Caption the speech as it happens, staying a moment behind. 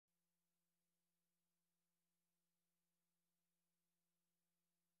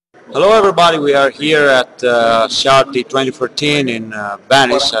Hello everybody, we are here at SIAARTI 2014 in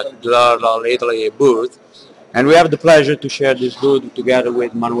Venice at the Laerdal Italy booth, and we have the pleasure to share this booth together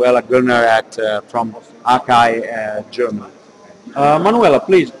with Manuela Güldner from AQAI Germany. Manuela,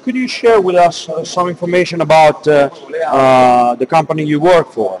 please, could you share with us some information about the company you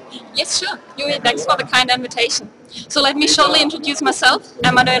work for? Yes, sure. Thanks for the kind invitation. So let me shortly introduce myself.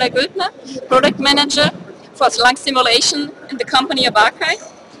 I'm Manuela Güldner, Product Manager for lung simulation in the company of AQAI.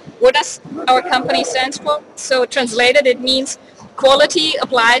 What does our company stand for? So translated, it means quality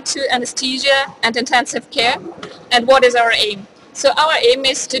applied to anesthesia and intensive care. And what is our aim? So our aim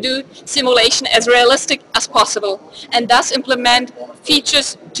is to do simulation as realistic as possible and thus implement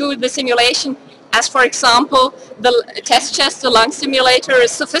features to the simulation as, for example, the TestChest, the lung simulator,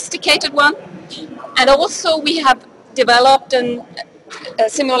 is a sophisticated one. And also we have developed a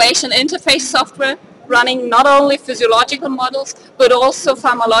simulation interface software running not only physiological models but also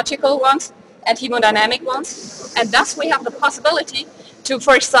pharmacological ones and hemodynamic ones. And thus we have the possibility to,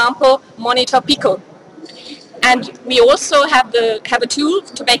 for example, monitor PICO. And we also have a tool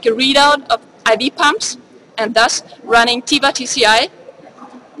to make a readout of IV pumps and thus running TIVA-TCI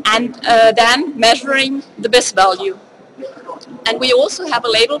and then measuring the BIS value. And we also have a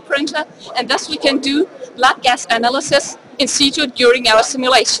label printer, and thus we can do blood gas analysis in situ during our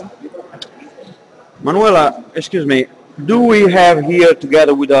simulation. Manuela, excuse me, do we have here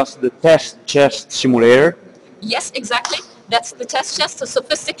together with us the TestChest simulator? Yes, exactly. That's the TestChest, a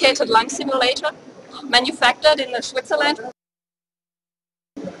sophisticated lung simulator manufactured in Switzerland.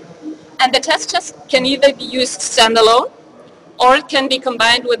 And the TestChest can either be used standalone or it can be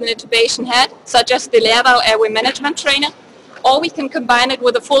combined with an intubation head, such as the Laerdal Airway Management Trainer, or we can combine it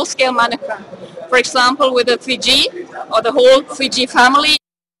with a full-scale-mannequin, for example with a 3G or the whole 3G family.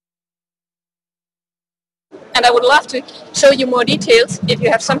 And I would love to show you more details if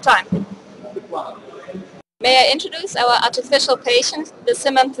you have some time. May I introduce our artificial patient, the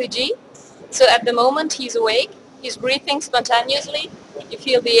SimMan 3G? So at the moment he's awake, he's breathing spontaneously, you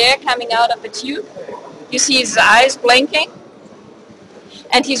feel the air coming out of the tube, you see his eyes blinking,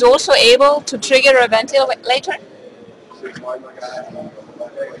 and he's also able to trigger a ventilator.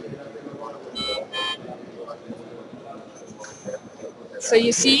 So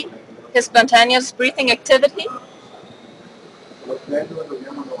you see his spontaneous breathing activity.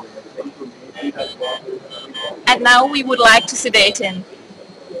 And now we would like to sedate him.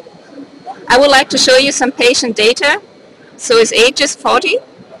 I would like to show you some patient data. So his age is 40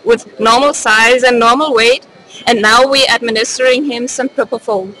 with normal size and normal weight, and now we're administering him some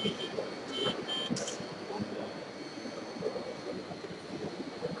propofol.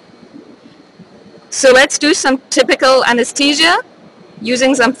 So let's do some typical anesthesia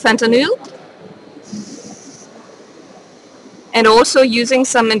using some fentanyl and also using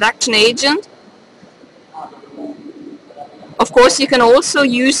some induction agent. Of course, you can also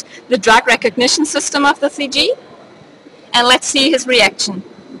use the drug recognition system of the 3G, and let's see his reaction.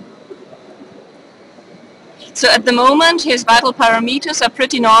 So at the moment his vital parameters are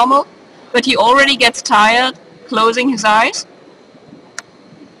pretty normal, but he already gets tired closing his eyes.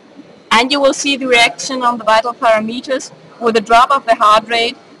 And you will see the reaction on the vital parameters with a drop of the heart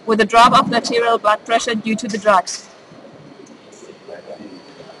rate, with a drop of the arterial blood pressure due to the drugs.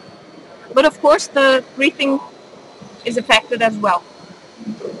 But of course the breathing is affected as well.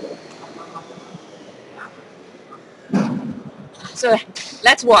 So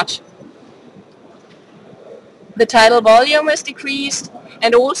let's watch. The tidal volume is decreased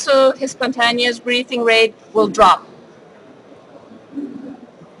and also his spontaneous breathing rate will drop.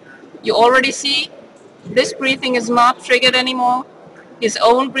 You already see this breathing is not triggered anymore. His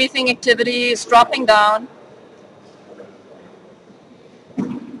own breathing activity is dropping down.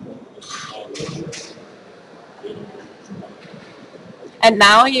 And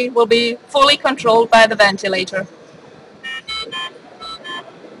now he will be fully controlled by the ventilator.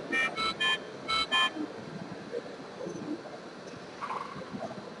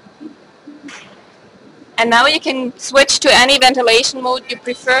 And now you can switch to any ventilation mode you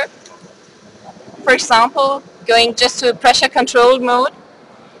prefer. For example, going just to a pressure controlled mode,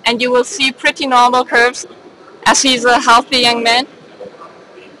 and you will see pretty normal curves as he's a healthy young man.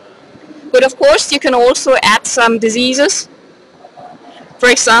 But of course you can also add some diseases. For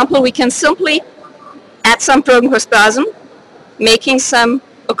example, we can simply add some bronchospasm, making some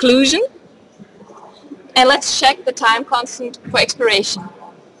occlusion. And let's check the time constant for expiration.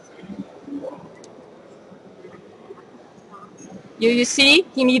 You see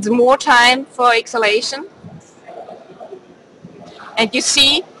he needs more time for exhalation. And you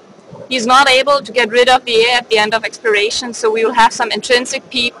see he's not able to get rid of the air at the end of expiration, so we will have some intrinsic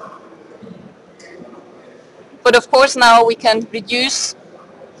PEEP But of course now we can reduce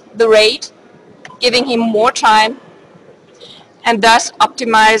the rate, giving him more time, and thus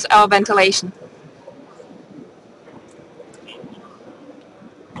optimize our ventilation.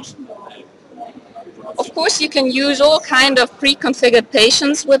 Of course, you can use all kind of pre-configured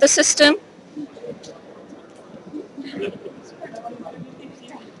patients with the system.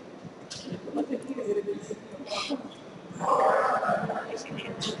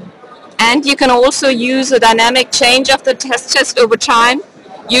 And you can also use a dynamic change of the test chest over time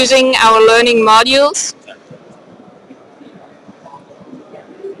using our learning modules.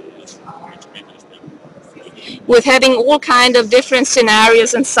 With having all kind of different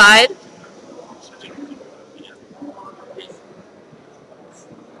scenarios inside.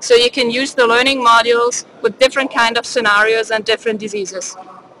 So you can use the learning modules with different kind of scenarios and different diseases.